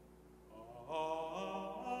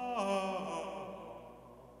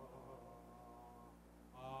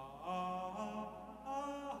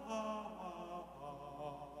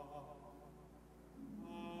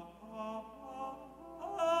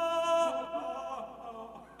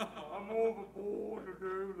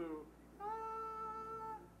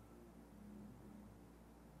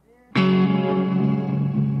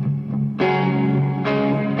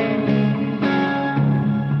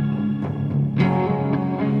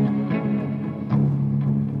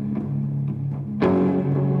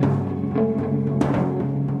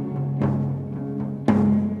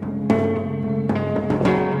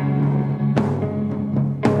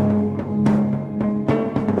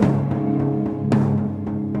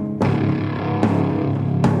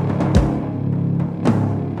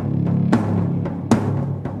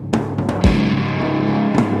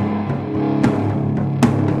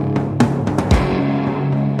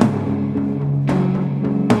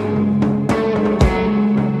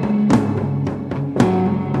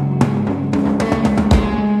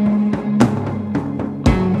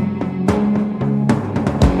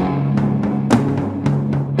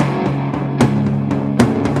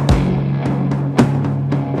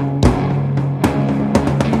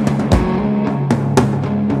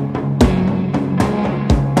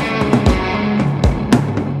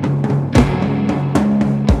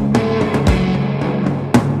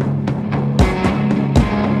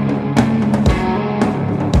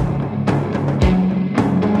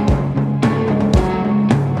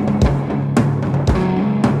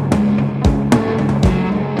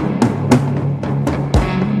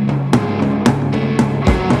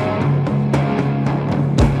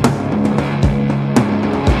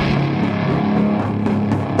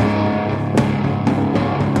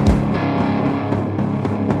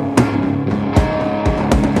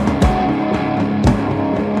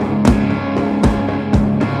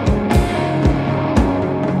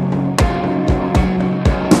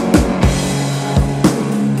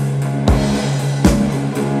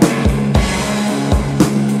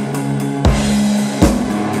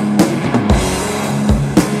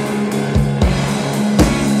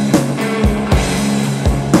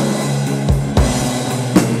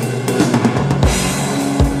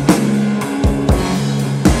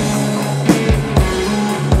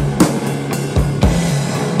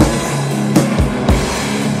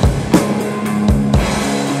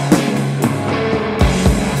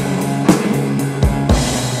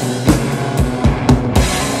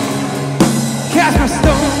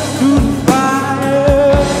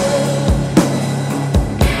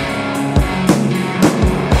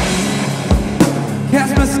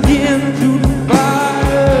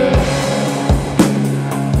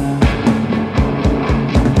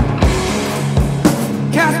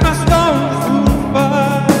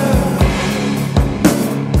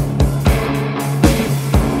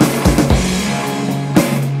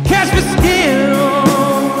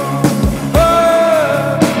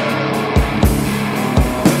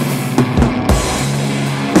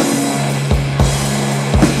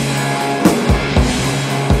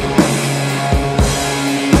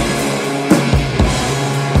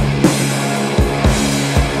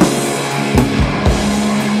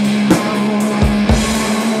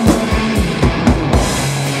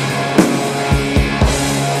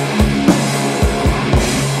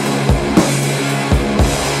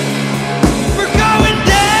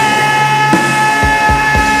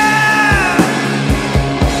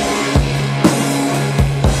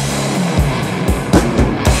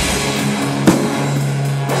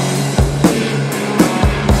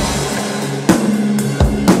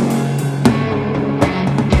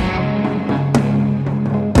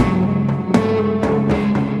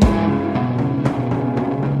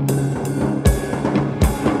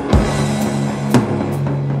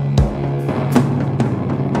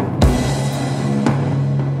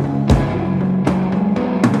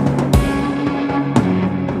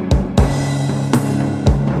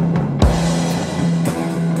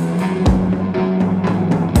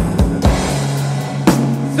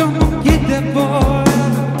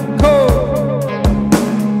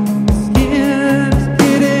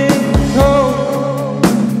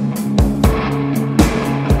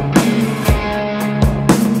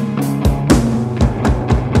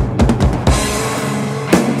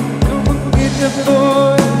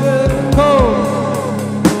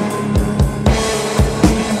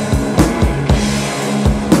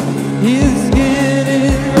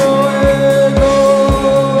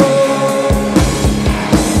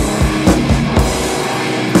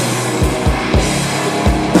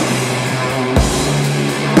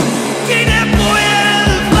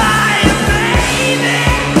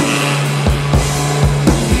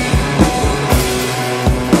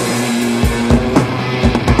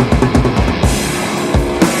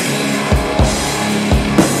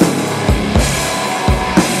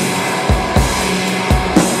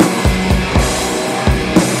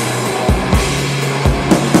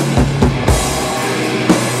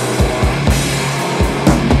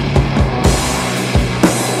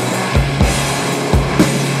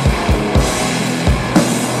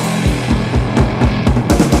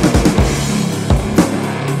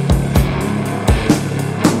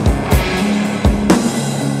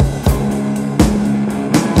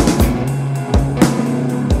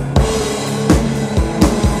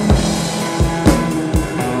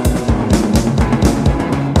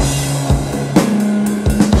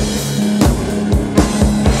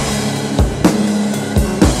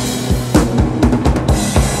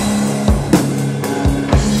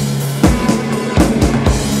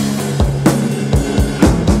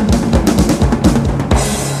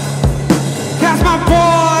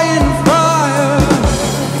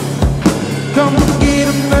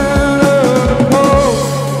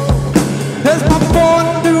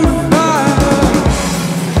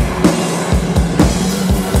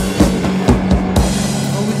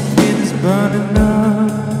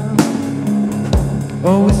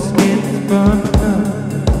 burned up.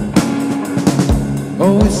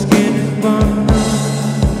 Oh, his skin is burned up.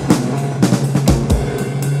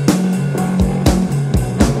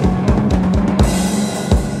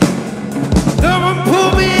 Someone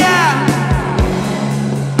pull me out.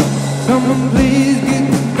 Someone please get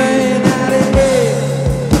the man out of here.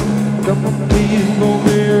 Someone please pull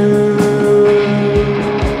me out.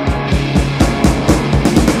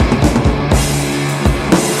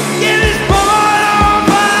 Get this boy on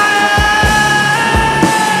fire.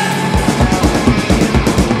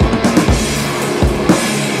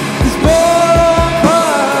 This boy on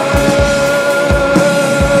fire.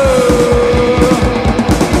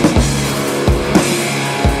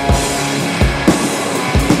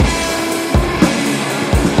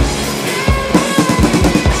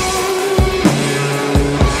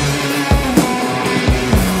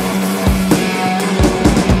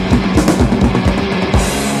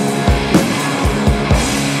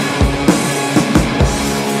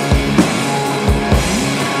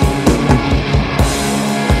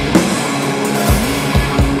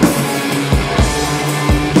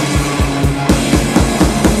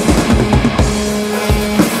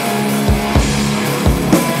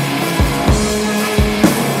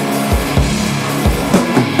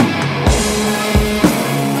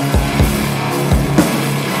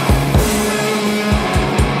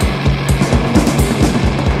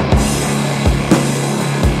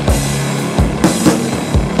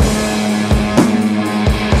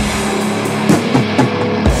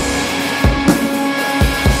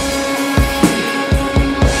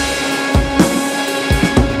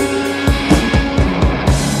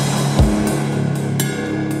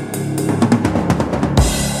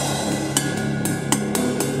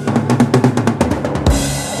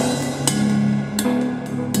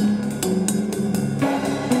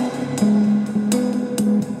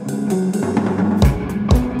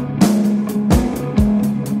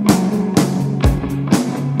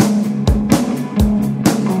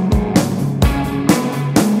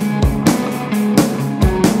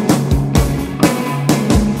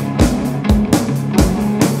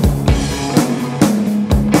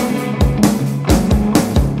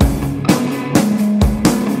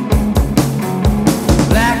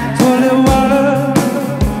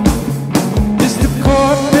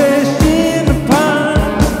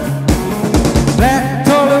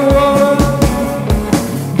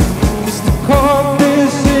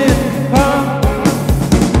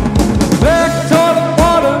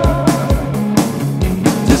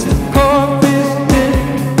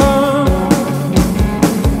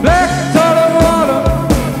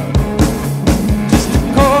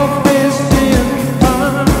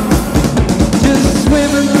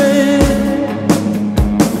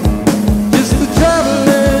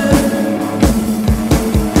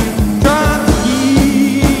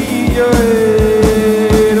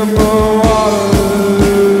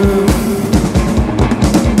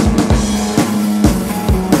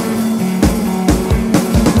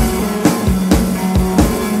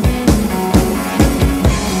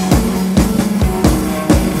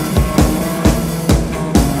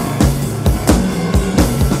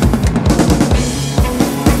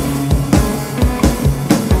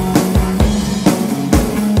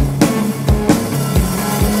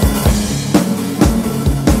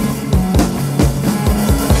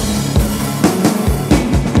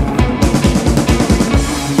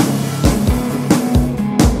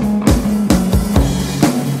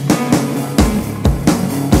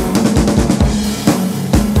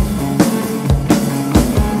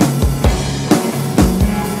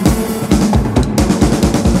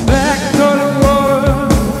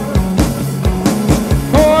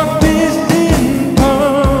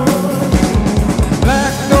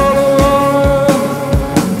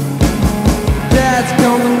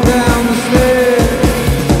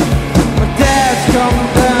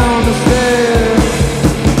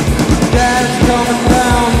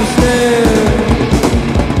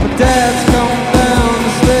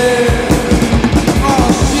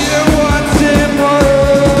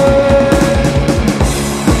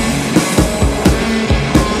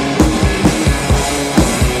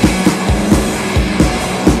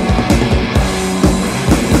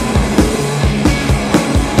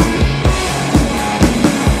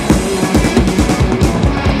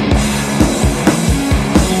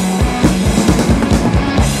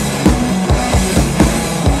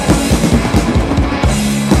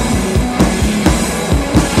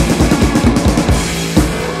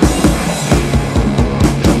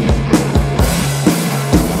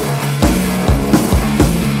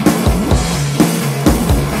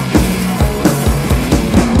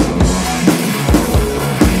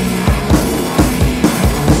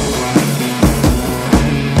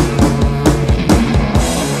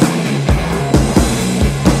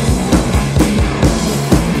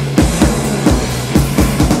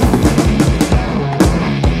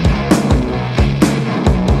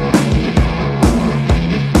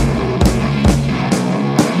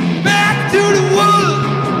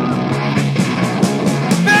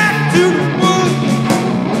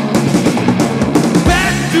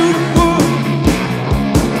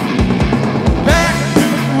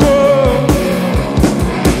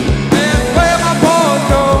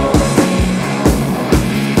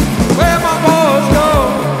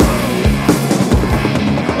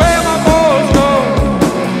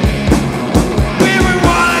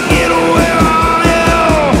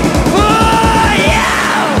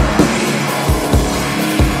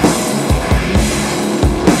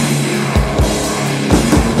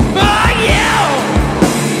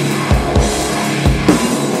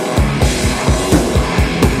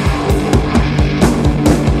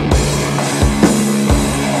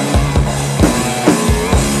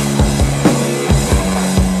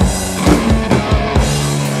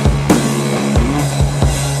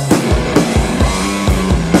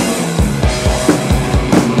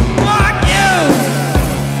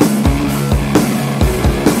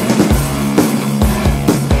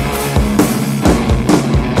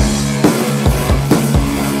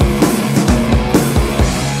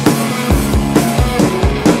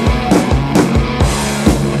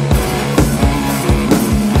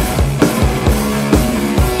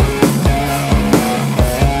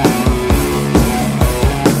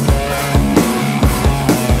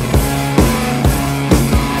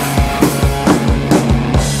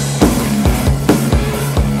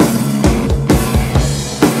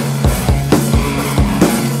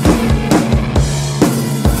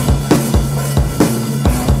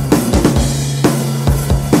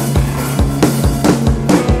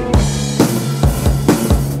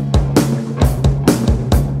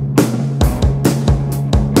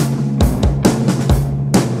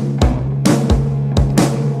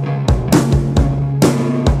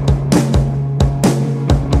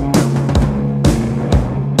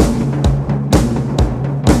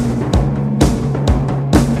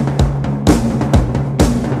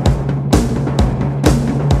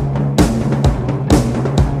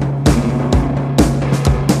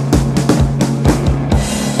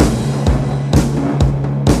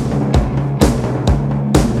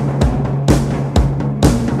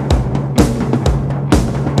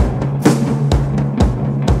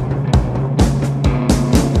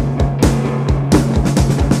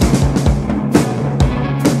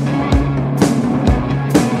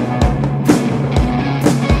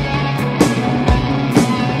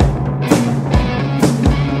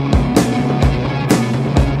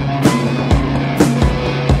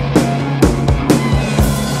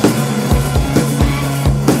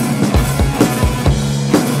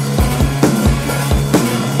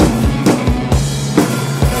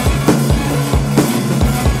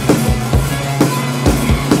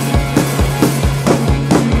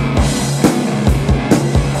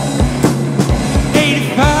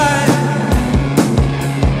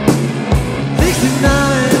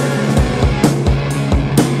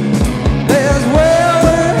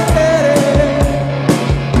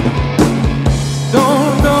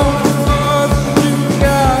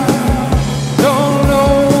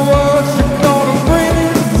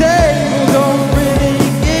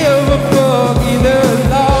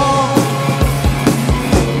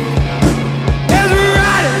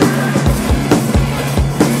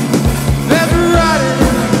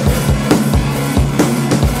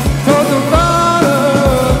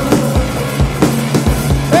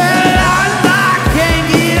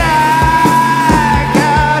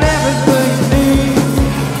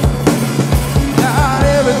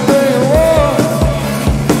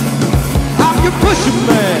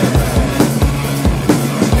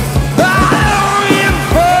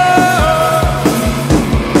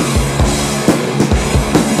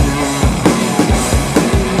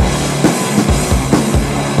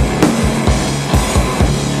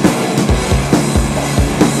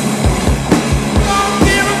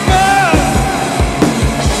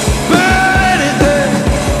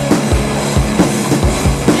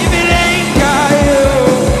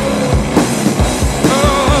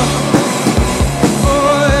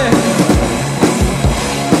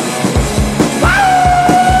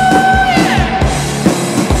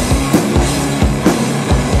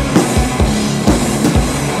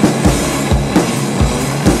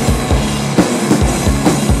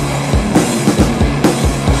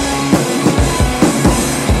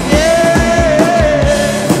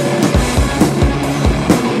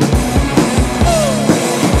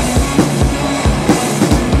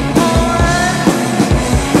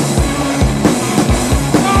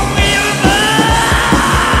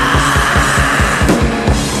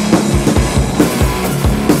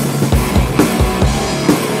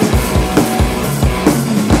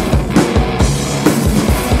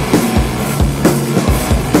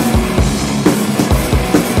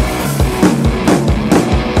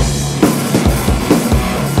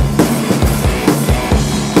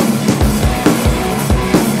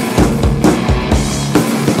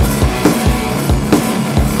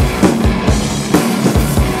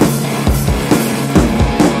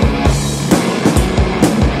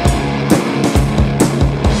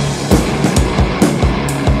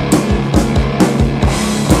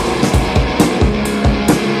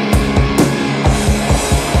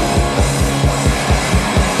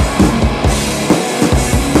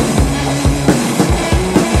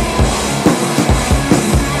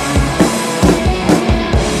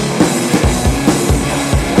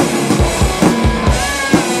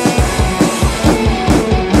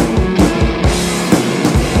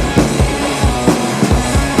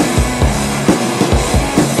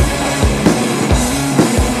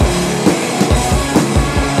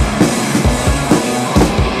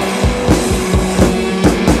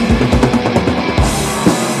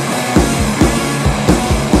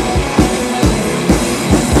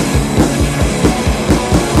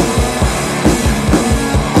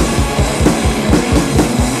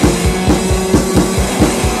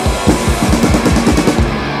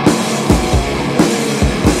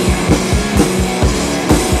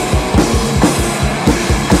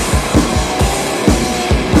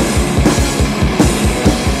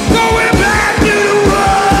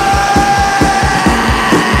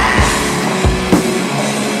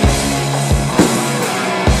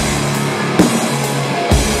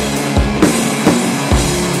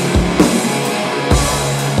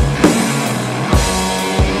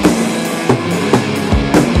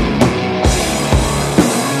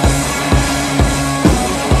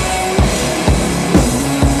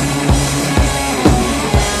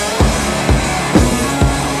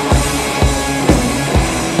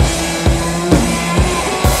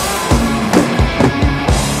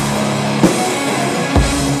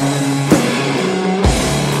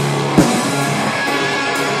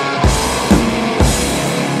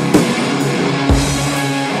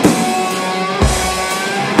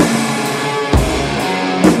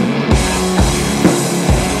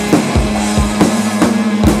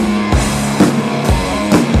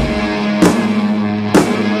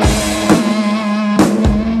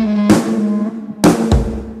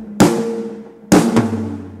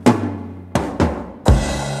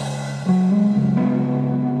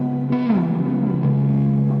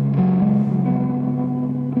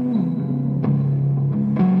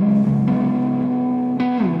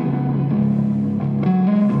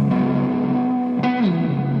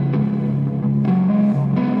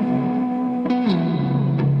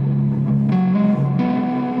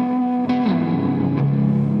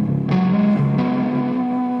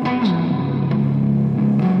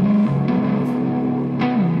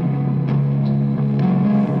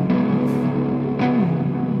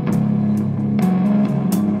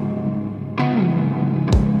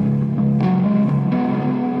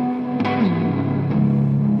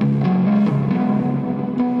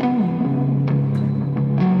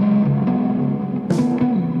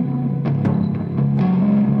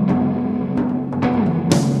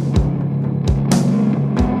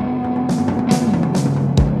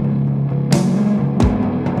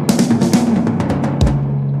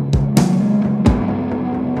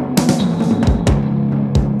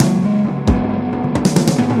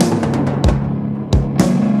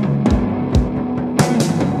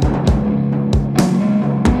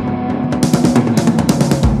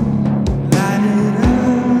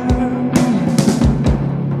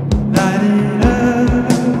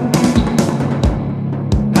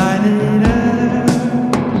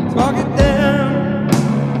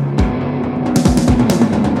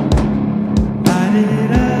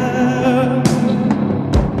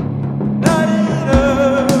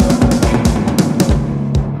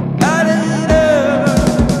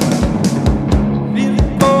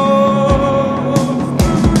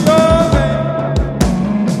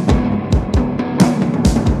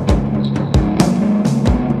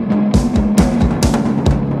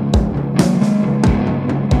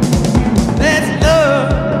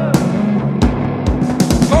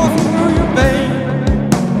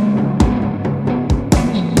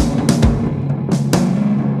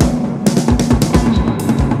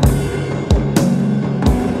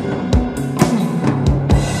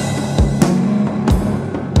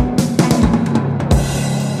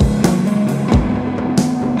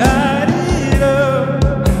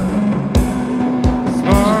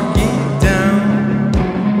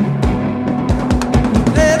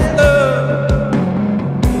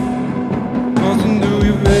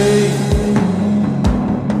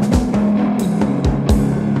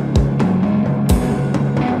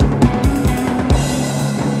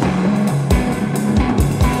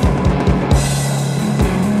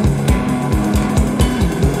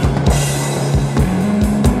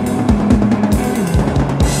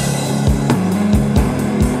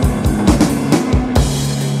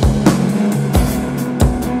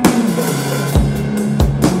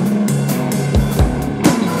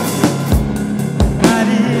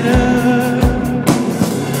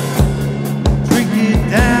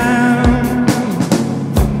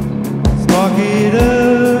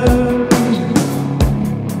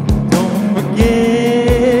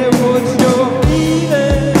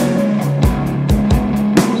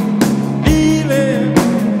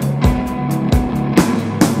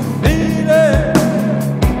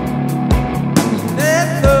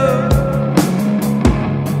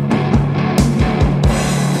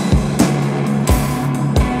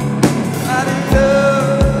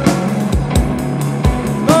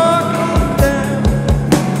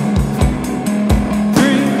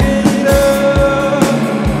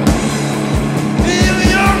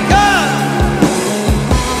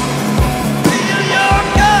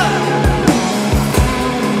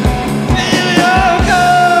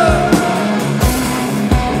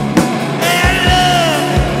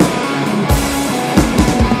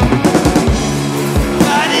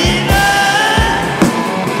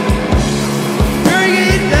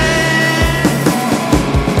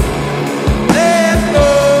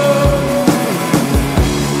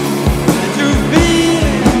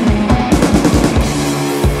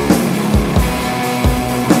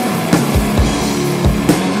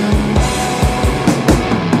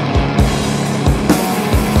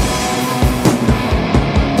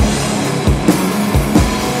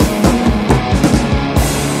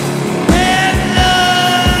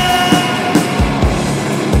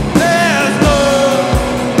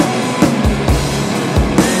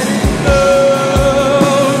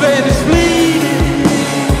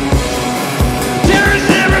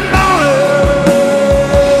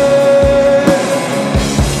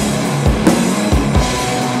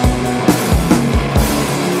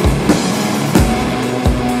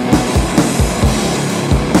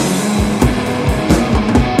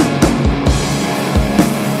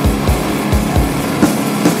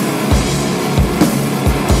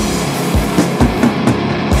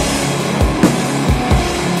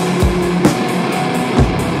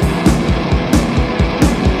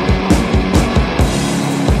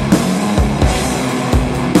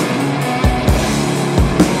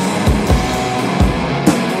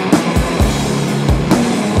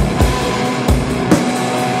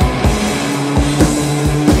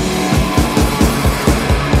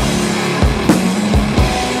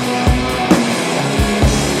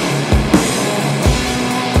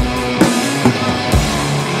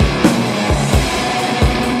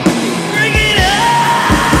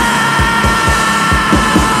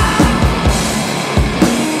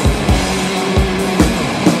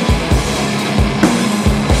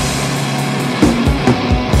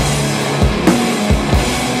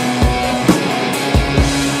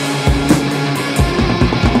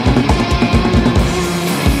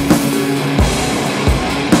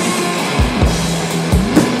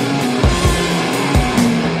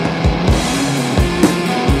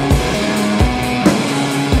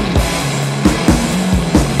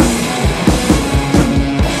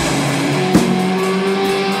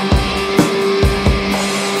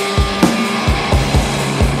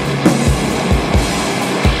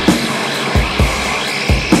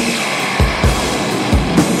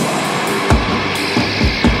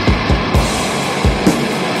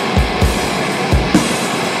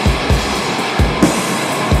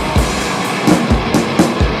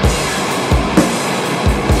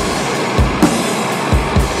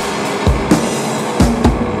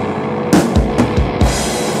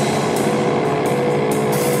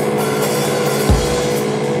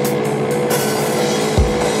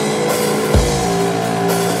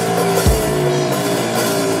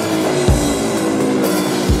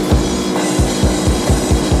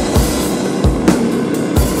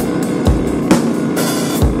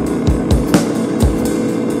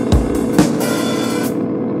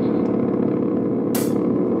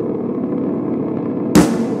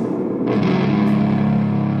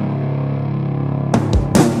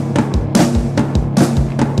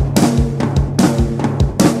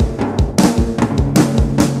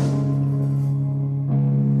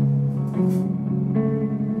 moon.